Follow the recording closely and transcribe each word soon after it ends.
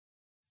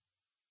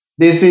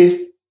This is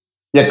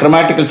a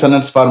grammatical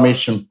sentence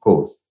formation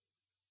course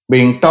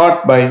being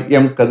taught by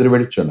M.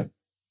 Kadirvedi Chennai.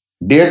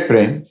 Dear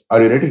friends,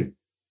 are you ready?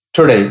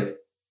 Today,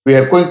 we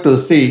are going to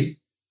see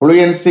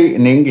Fluency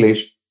in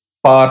English,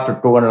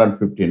 part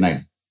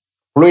 259.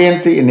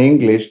 Fluency in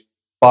English,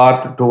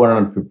 part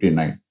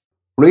 259.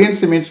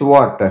 Fluency means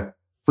what?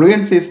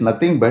 Fluency is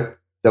nothing but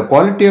the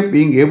quality of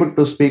being able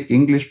to speak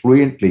English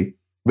fluently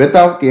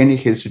without any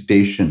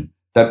hesitation.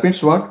 That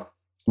means what?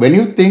 When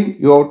you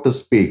think you have to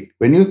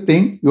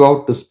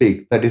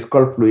speak, that is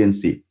called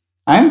fluency.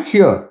 I am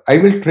here. I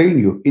will train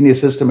you in a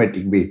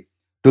systematic way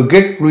to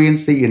get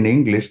fluency in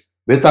English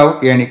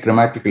without any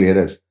grammatical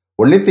errors.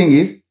 Only thing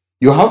is,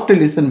 you have to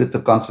listen with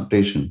the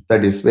concentration.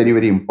 That is very,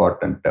 very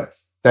important.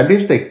 That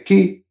is the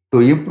key to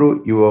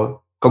improve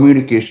your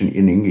communication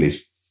in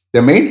English.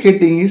 The main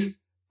heading is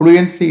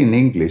Fluency in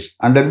English,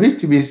 under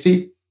which we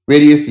see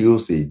various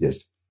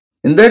usages.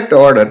 In that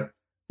order,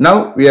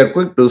 now we are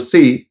going to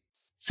see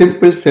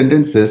simple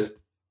sentences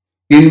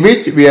in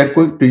which we are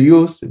going to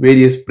use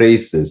various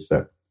phrases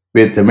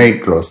with the main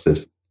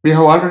clauses. We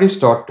have already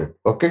started,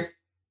 okay?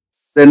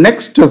 The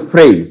next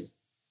phrase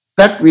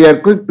that we are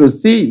going to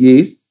see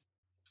is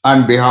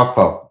on behalf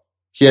of.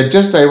 Here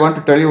just I want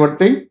to tell you one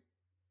thing.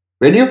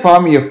 When you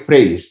form a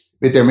phrase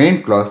with a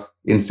main clause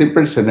in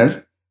simple sentence,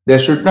 there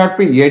should not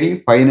be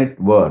any finite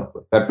verb.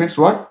 That means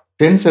what?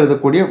 Tense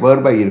எழுதக்கூடிய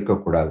verb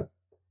இருக்கக்கூடாது.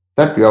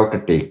 That you have to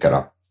take care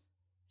of.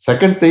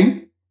 Second thing,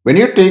 when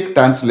you take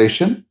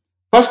translation,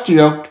 first you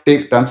have to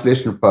take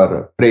translation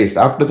for phrase.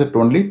 After that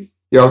only,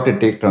 you have to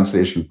take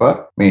translation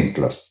for main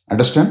clause.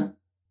 Understand?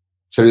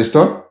 Shall we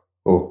start?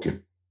 Okay.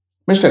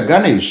 Mr.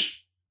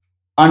 Ganesh,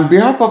 on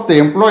behalf of the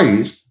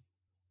employees,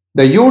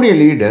 the union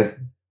leader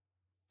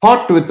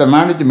fought with the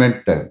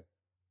management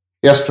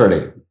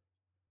yesterday.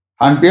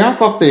 On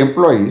behalf of the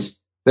employees,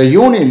 the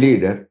union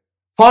leader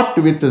fought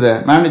with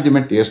the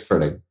management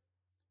yesterday.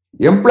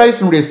 Employees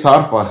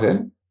சார்பாக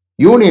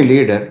union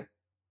leader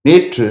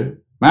நேற்று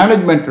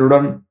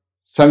மேனேஜ்மெண்ட்டுடன்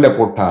சண்டை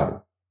போட்டார்.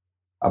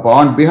 அப்போ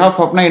on behalf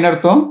ஆஃப்னா என்ன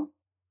அர்த்தம்?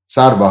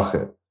 சார்பாக.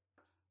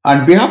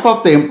 On behalf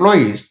of the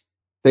employees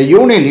the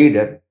union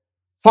leader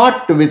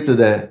fought with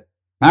the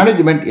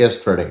management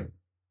yesterday.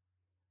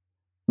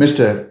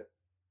 Mr.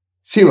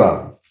 Siva,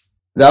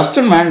 the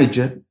assistant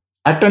manager,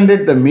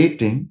 attended the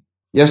meeting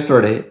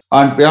yesterday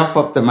on behalf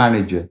of the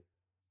manager.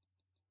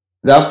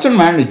 The assistant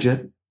manager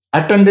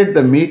attended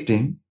the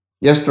meeting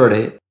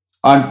yesterday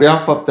on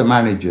behalf of the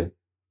manager.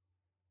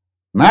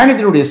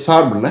 மேனேஜருடைய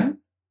சார்பில்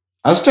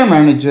assistant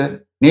manager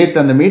நேற்று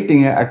அந்த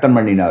மீட்டிங்கை attend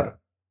பண்ணினார்.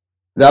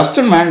 The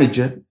assistant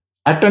manager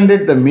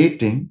attended the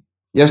meeting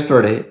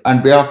yesterday on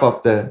behalf of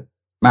the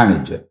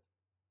manager.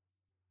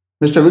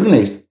 Mr.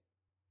 Vignesh,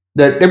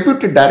 the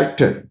deputy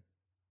director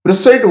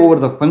presided over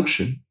the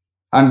function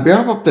on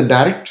behalf of the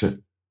director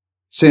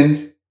since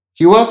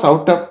he was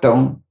out of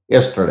town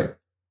yesterday.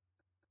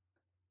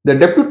 The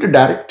deputy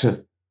director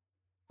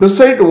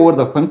presided over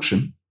the function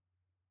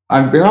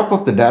on behalf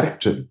of the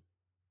director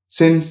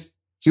since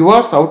he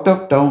was out of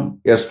town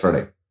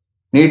yesterday.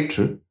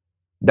 நேற்று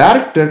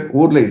director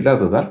ஊரில்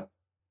இல்லாததால்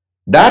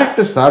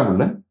director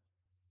சார்பில்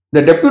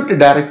the deputy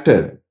director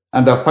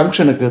அந்த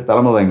ஃபங்க்ஷனுக்கு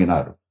தலைமை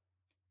தாங்கினார்.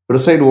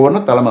 Preside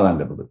ஓவர்னா தலைமை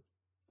தாங்கிறது.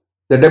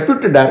 The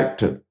deputy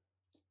director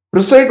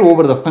presided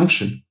over the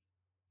function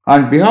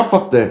on behalf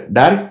of the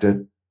director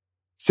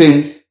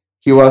since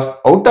he was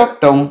out of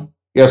town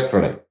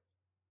yesterday.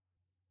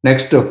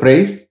 Next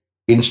phrase,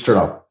 instead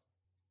of.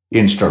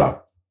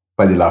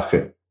 பதிலாக.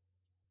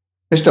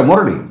 Mr.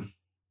 Murali,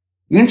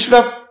 instead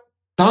of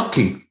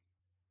talking,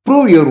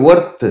 prove your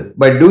worth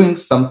by doing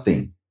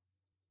something.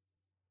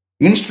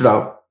 Instead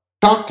of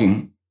talking,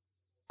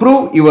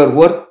 prove your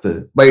worth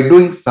by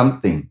doing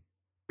something.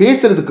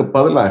 பேசுறதுக்கு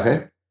பதிலாக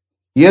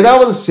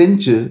ஏதாவது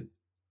செஞ்சு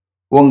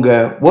உங்க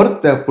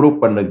worth prove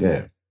பண்ணுங்க.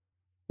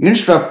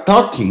 Instead of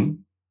talking,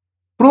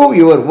 prove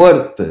your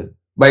worth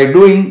by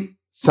doing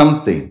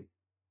something.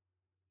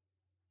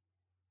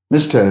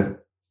 Mr.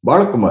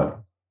 Balakumar,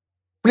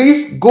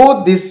 please go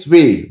this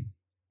way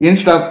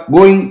instead of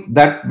going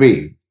that way.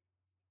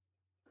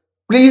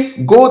 Please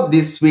go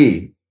this way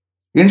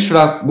instead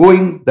of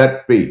going that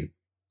way.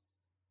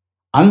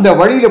 அந்த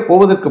வழியில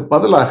போவதற்கு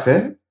பதிலாக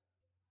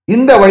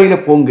இந்த வழியில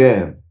போங்க.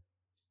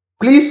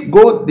 Please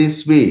go this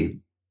way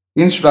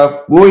instead of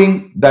going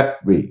that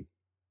way.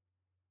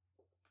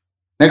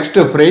 Next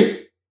phrase,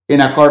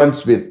 in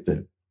accordance with.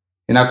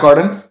 In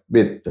accordance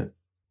with.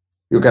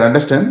 You can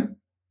understand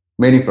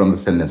meaning from the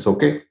sentence,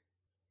 okay?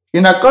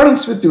 In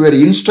accordance with your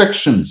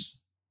instructions,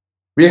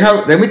 we have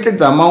remitted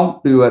the amount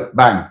to your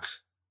bank.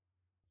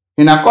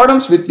 In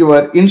accordance with your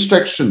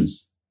instructions,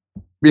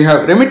 we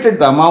have remitted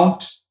the amount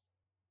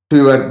to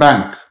your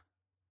bank.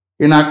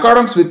 In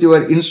accordance with your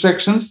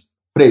instructions,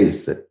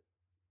 phrase.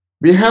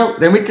 We have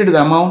remitted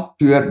the amount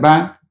to your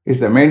bank is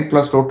the main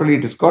clause. Totally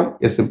it is called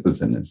a simple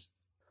sentence.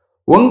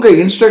 உங்க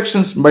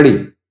instructions படி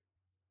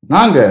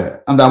நாங்க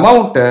அந்த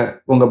அமௌண்ட்டை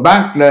உங்க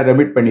பேங்க்ல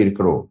remit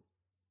பண்ணியிருக்கிறோம்.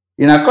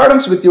 In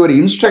accordance with your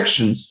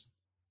instructions,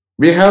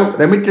 we have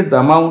remitted the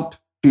amount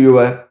to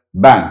your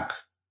bank.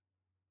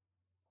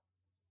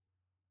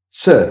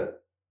 Sir,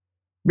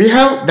 We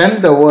have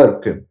done the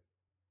work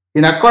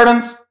in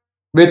accordance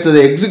with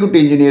the executive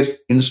engineer's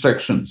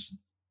instructions.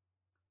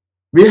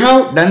 We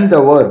have done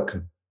the work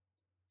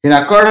in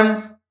accordance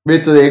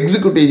with the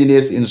executive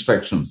engineer's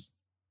instructions.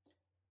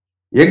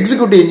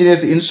 Executive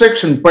engineer's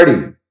instruction படி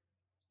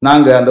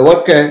நாங்க அந்த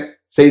ஒர்க்கை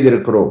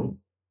செய்திருக்கிறோம்.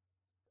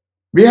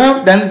 We have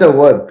done the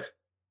work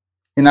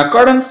in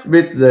accordance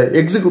with the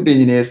executive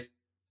engineer's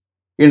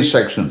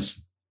instructions.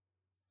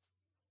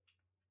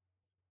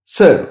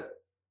 Sir,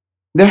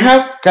 they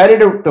have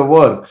carried out the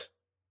work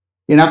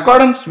in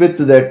accordance with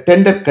the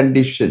tender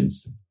conditions.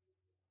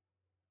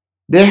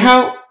 They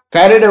have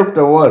carried out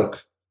the work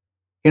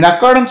in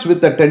accordance with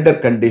the tender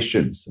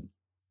conditions.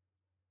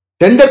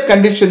 Tender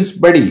conditions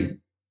படி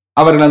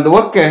அவர்கள் அந்த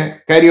ஒர்க்கை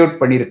carry out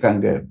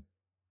பண்ணியிருக்காங்க.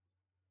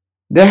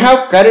 They have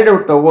carried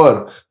out the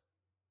work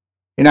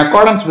in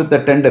accordance with the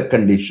tender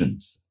conditions.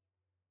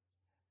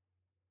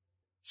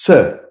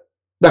 Sir,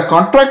 the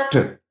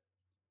contractor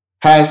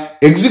has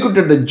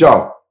executed the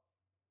job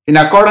in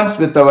accordance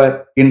with our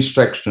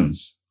instructions.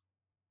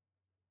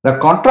 The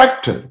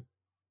contractor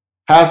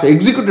has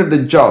executed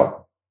the job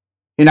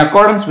in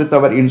accordance with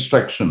our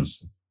instructions.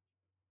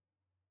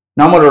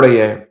 நம்மளுடைய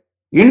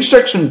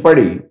instruction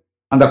படி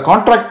அந்த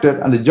contractor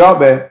அந்த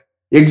ஜாபை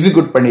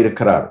execute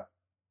பண்ணியிருக்கிறார்.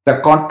 The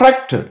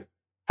contractor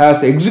has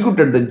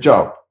executed the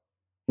job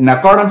in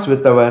accordance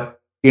with our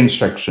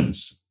instructions.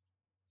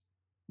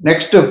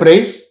 Next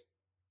phrase,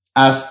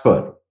 as per.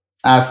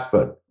 As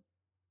per.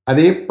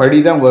 அதே படி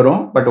தான்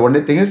வரும், but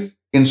only thing is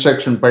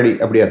instruction படி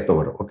அப்படி அர்த்தம்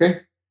வரும். Okay?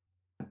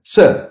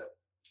 Sir,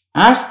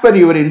 as per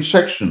your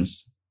instructions,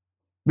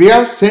 we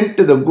have sent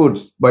the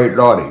goods by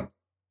lorry.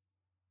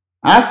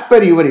 As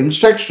per your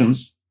instructions,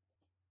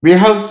 we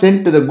have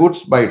sent the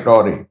goods by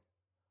lorry.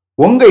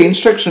 உங்க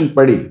instruction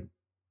படி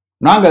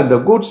நாங்க அந்த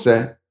கூட்ஸை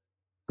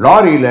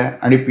லாரியில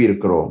அனுப்பி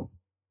இருக்கிறோம்.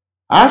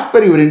 As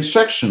per your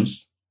instructions,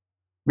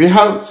 we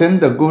have sent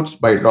the goods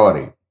by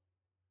lorry.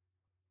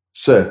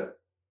 Sir,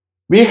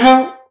 we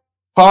have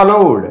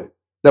followed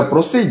the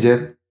procedure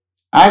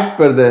as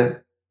per the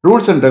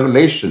rules and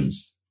regulations.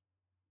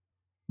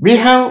 We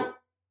have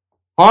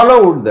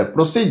followed the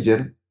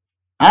procedure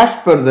as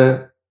per the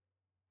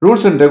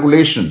rules and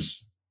regulations.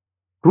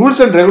 Rules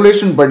and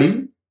regulation படி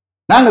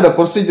நாங்க the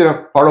procedure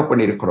follow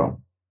பண்ணியிருக்கிறோம்.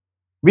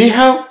 We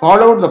have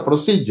followed the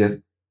procedure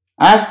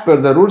as per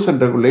the rules and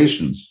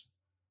regulations.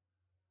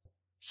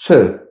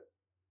 Sir,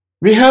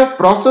 we have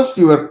processed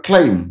your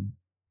claim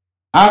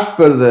as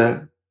per the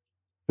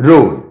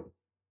rule.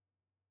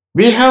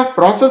 We have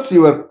processed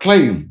your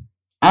claim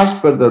as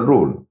per the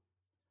rule.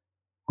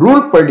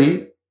 Rule படி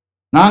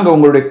நாங்க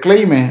உங்களுடைய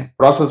கிளைமை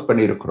process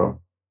பண்ணியிருக்கிறோம்.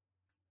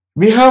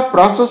 We have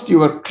processed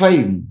your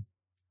claim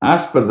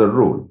as per the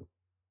rule.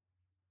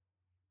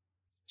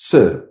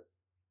 Sir,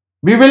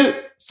 we will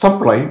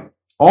supply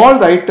all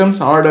the items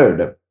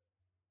ordered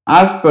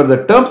as per the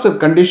terms and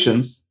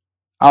conditions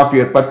of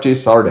your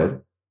purchase order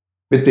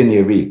within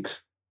a week.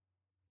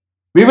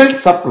 We will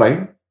supply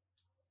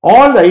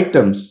all the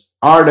items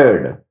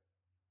ordered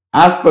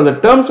as per the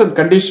terms and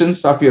conditions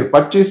of your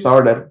purchase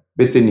order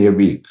within a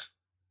week.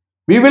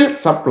 We will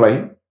supply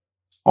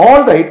all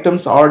the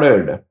items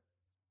ordered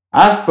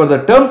as per the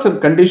terms and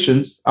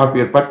conditions of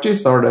your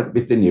purchase order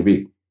within a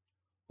week.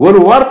 ஒரு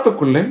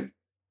வாரத்துக்குள்ளே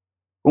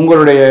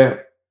உங்களுடைய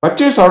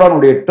purchase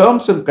ஆர்டருடைய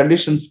terms and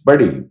conditions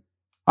படி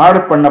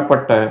order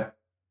பண்ணப்பட்ட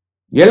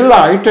எல்லா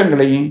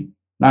ஐட்டங்களையும்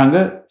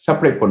நாங்கள்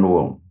supply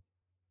பண்ணுவோம்.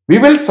 We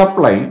will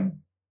supply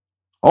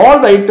all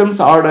the items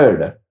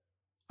ordered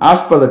as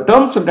per the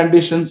terms and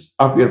conditions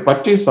of your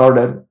purchase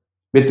order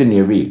within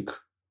a week.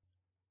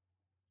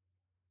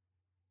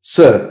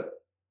 Sir,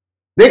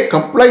 they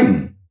complain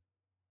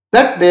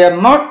that they are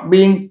not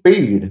being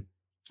paid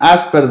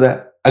as per the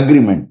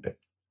agreement.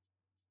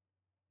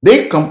 They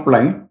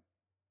complain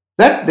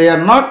that they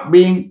are not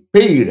being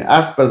paid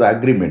as per the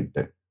agreement.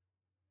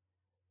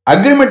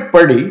 Agreement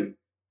படி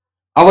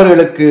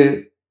அவர்களுக்கு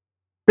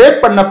பே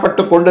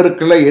பண்ணப்பட்டு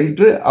கொண்டிருக்கல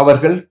என்று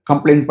அவர்கள்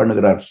complaint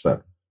பண்ணுகிறார்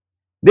சார்.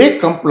 They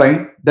complain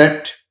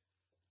that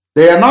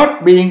they are not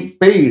being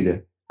paid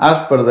as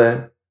per the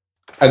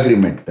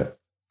agreement.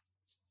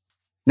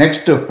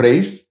 Next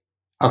phrase,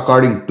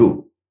 according to.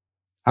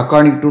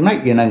 According to na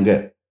இணங்க.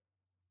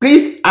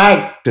 Please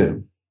act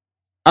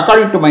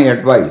according to my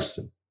advice.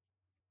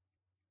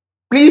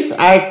 Please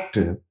act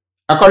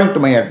according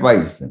to my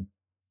advice.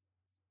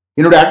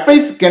 என்னோட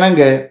அட்வைஸ்க்கு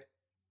இணங்க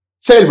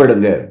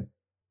செயல்படுங்க.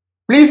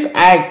 Please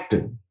act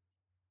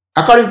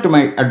according to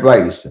my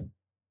advice.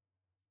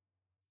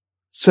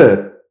 Sir,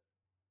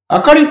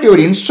 according to your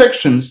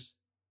instructions,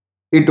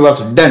 it was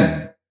done.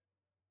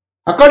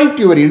 According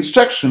to your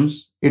instructions,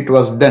 it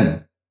was done.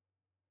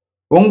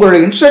 உங்களுடைய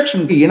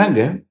இன்ஸ்ட்ரக்ஷனுக்கு இணங்க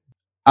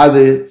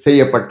அது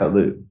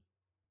செய்யப்பட்டது.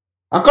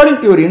 According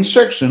to your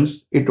instructions,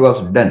 it was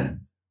done.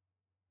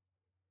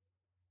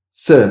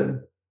 Sir,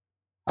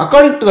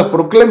 according to the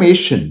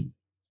proclamation,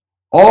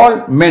 all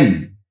men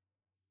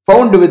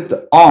found with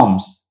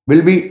arms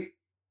will be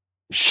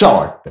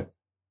shot.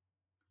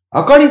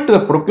 According to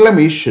the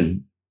proclamation,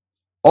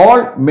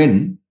 all men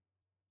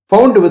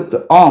found with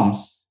arms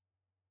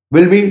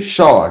will be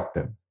shot.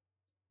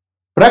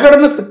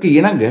 பிரகடனத்துக்கு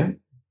இணங்க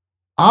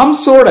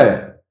ஆம்ஸோட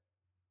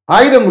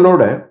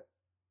ஆயுதங்களோட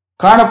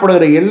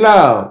காணப்படுகிற எல்லா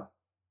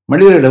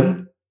மனிதர்களும்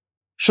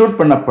shoot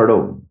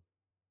பண்ணப்படும்.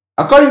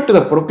 According to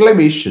the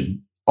proclamation,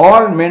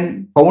 all men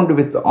found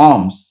with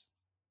arms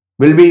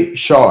will be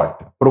shot.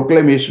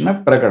 Proclamation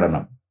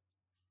பிரகடனம்.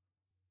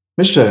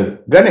 Mr.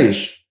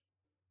 Ganesh,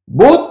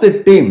 both the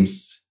teams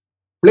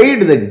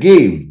played the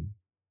game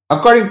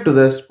according to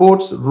the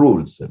sports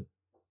rules.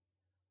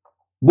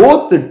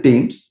 Both the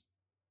teams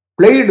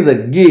played the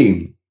game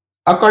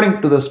according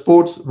to the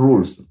sports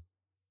rules.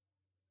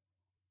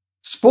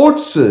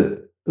 Sports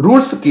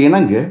ரூல்ஸுக்கு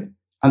இணங்க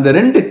அந்த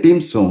ரெண்டு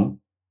டீம்ஸும்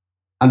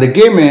அந்த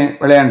கேமை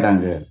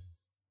விளையாண்டாங்க.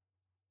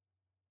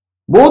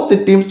 Both the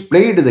teams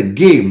played the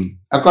game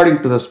according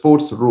to the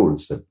sports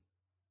rules.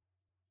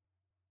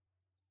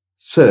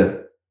 Sir,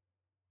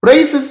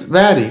 prices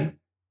vary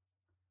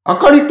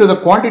according to the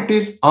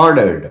quantities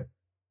ordered.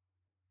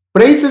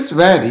 Prices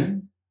vary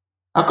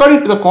according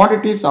to the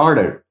quantities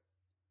ordered.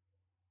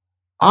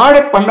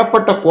 Order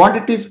பண்ணப்பட்ட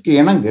குவான்டிட்டிஸ்க்கு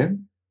இணங்க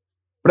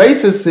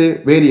பிரைசஸ்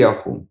வேரி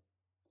ஆகும்.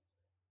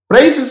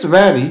 Prices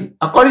vary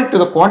according to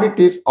the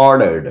quantities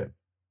ordered.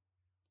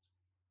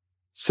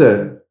 Sir,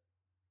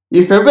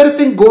 if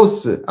everything goes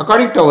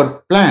according to our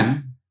plan,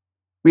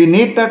 we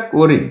need not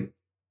worry.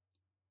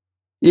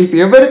 If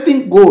everything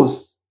goes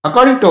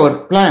according to our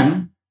plan,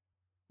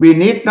 we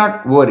need not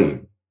worry.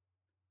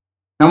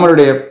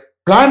 நம்மளுடைய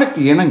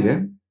பிளானுக்கு இணங்க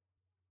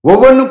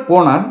ஒவ்வொன்றும்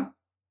போனால்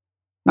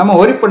நம்ம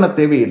worry பண்ண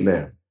தேவையில்லை.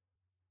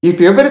 If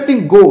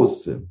everything goes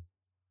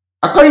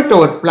according to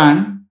our plan,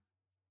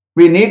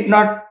 we need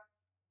not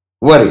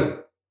worry.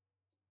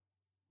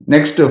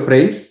 Next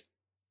phrase,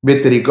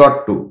 with regard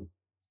to.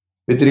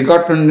 With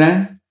regard to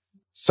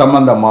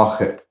சம்பந்தமாக.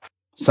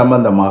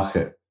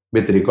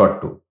 With regard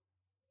to.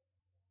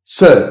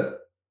 Sir,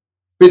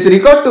 with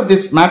regard to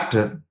this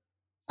matter,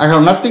 I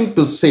have nothing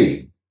to say.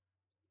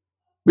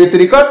 With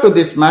regard to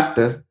this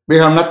matter, we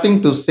have nothing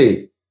to say.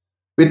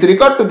 With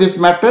regard to this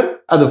matter,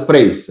 as a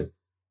phrase.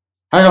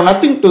 I have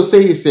nothing to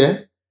say is a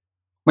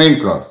main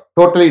clause.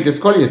 Totally it is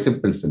called a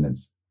simple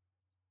sentence.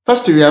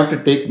 First we have to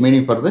take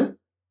meaning for the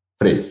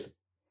phrase.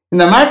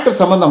 இந்த matter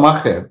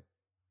சம்பந்தமாக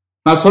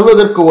நான்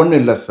சொல்வதற்கு ஒன்றும்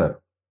இல்லை சார்.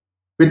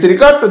 With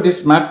regard to this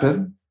matter,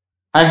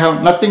 I have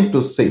nothing to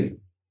say.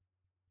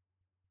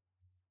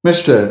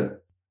 Mr.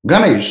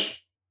 Ganesh,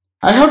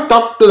 I have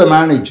talked to the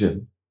manager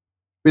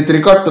with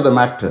regard to the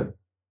matter.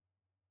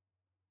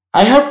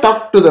 I have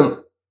talked to the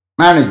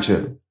manager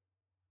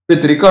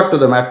with regard to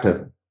the matter.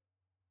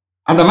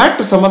 அந்த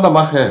matter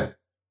சம்பந்தமாக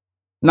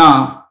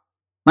நான்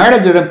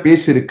மேனேஜரிடம்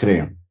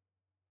பேசியிருக்கிறேன்.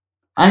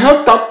 I have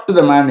talked to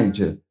the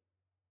manager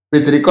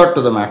with regard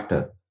to the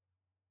matter.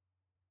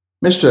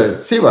 Mr.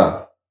 Siva,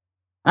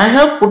 I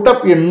have put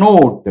up a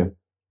note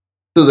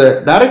to the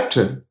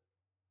director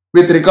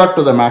with regard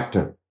to the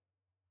matter.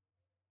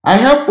 I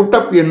have put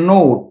up a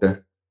note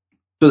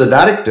to the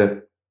director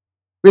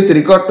with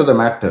regard to the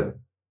matter.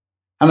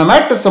 அந்த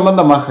matter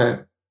சம்பந்தமாக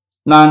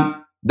நான்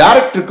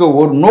டைரக்டருக்கு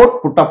ஒரு note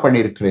put up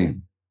பண்ணியிருக்கிறேன்.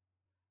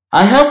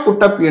 I have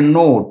put up a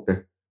note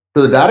to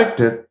the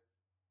director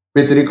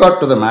with regard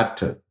to the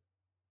matter.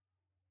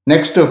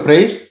 Next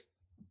phrase,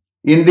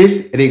 in this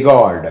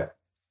regard.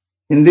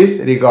 In this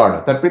regard.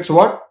 That means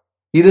what?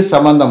 இது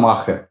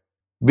சம்பந்தமாக.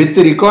 With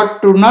regard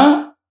to na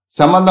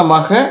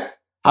சம்பந்தமாக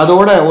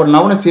அதோட ஒரு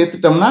நவுனை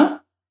சேர்த்துட்டோம்னா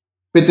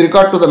with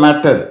regard to the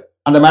matter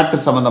அந்த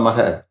matter சம்பந்தமாக.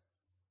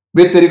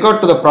 With regard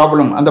to the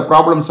problem அந்த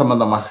ப்ராப்ளம்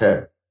சம்பந்தமாக.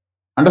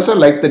 Understand?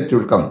 Like that it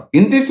will come.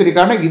 In this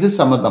regard இது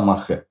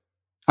சம்பந்தமாக.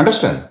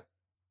 Understand?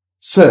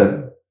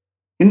 Sir,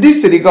 in this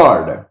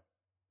regard,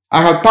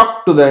 I have talked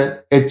to the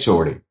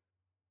HOD.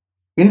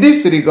 In this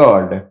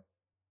regard,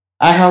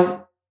 I have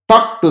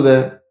talked to the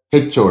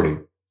HOD.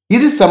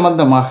 இது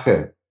சம்பந்தமாக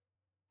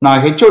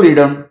நான்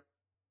HOD-இடம்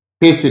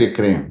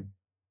பேசியிருக்கிறேன்.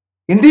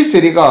 In this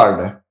regard,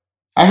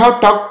 I have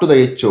talked to the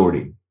HOD.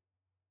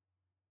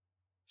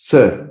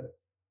 Sir,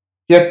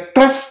 a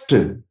trust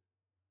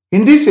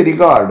in this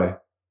regard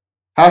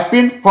has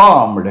been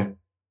formed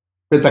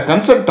with the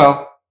consent of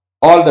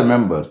all the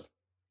members.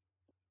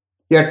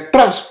 A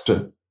trust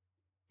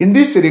in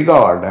this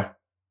regard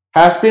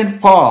has been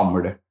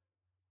formed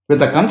with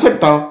the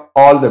consent of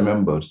all the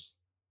members.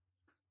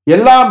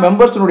 எல்லா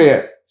மெம்பர்ஸினுடைய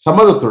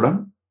சம்மதத்துடன்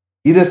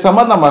இது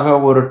சம்பந்தமாக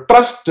ஒரு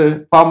trust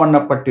form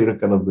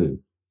பண்ணப்பட்டிருக்கிறது.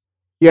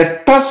 A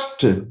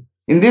trust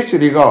in this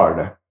regard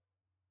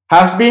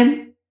has been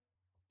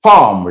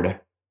formed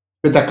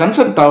with the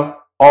consent of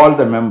all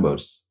the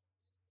members.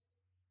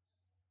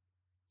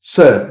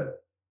 Sir,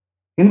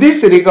 in this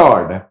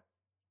regard,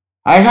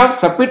 I have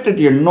submitted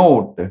a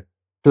note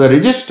to the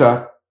registrar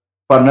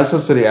for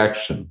necessary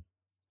action.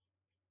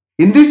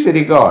 In this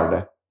regard,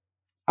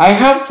 I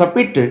have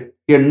submitted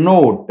a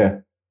note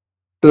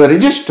to the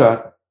registrar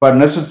for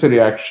necessary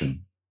action.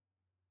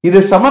 இது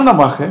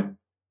சம்பந்தமாக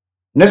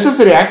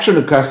necessary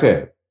ஆக்ஷனுக்காக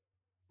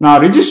நான்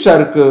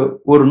ரிஜிஸ்டாருக்கு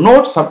ஒரு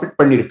note submit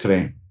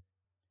பண்ணியிருக்கிறேன்.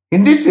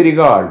 In this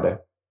regard,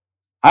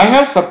 I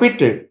have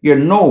submitted a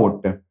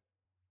note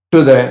to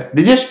the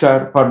registrar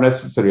for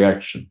necessary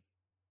action.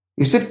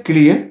 Is it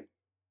clear?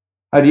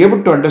 Are you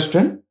able to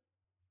understand?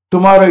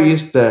 Tomorrow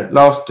is the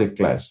last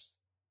class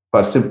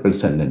for simple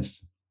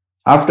sentence.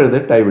 After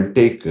that, I will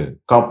take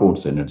compound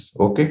sentence.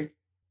 Okay.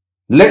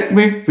 Let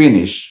me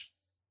finish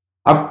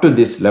up to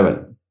this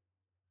level.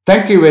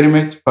 Thank you very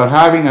much for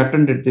having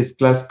attended this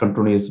class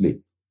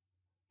continuously.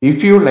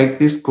 If you like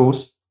this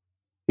course,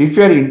 if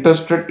you are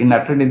interested in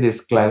attending this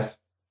class,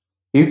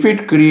 if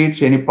it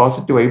creates any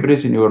positive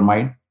vibration in your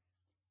mind,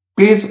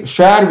 please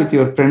share with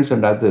your friends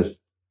and others.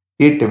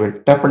 It will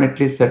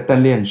definitely,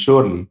 certainly, and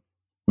surely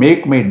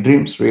make my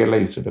dreams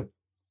realized.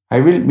 I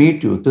will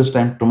meet you this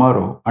time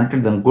tomorrow.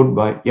 Until then,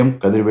 goodbye. M.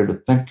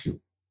 Kadirvedu. Thank you.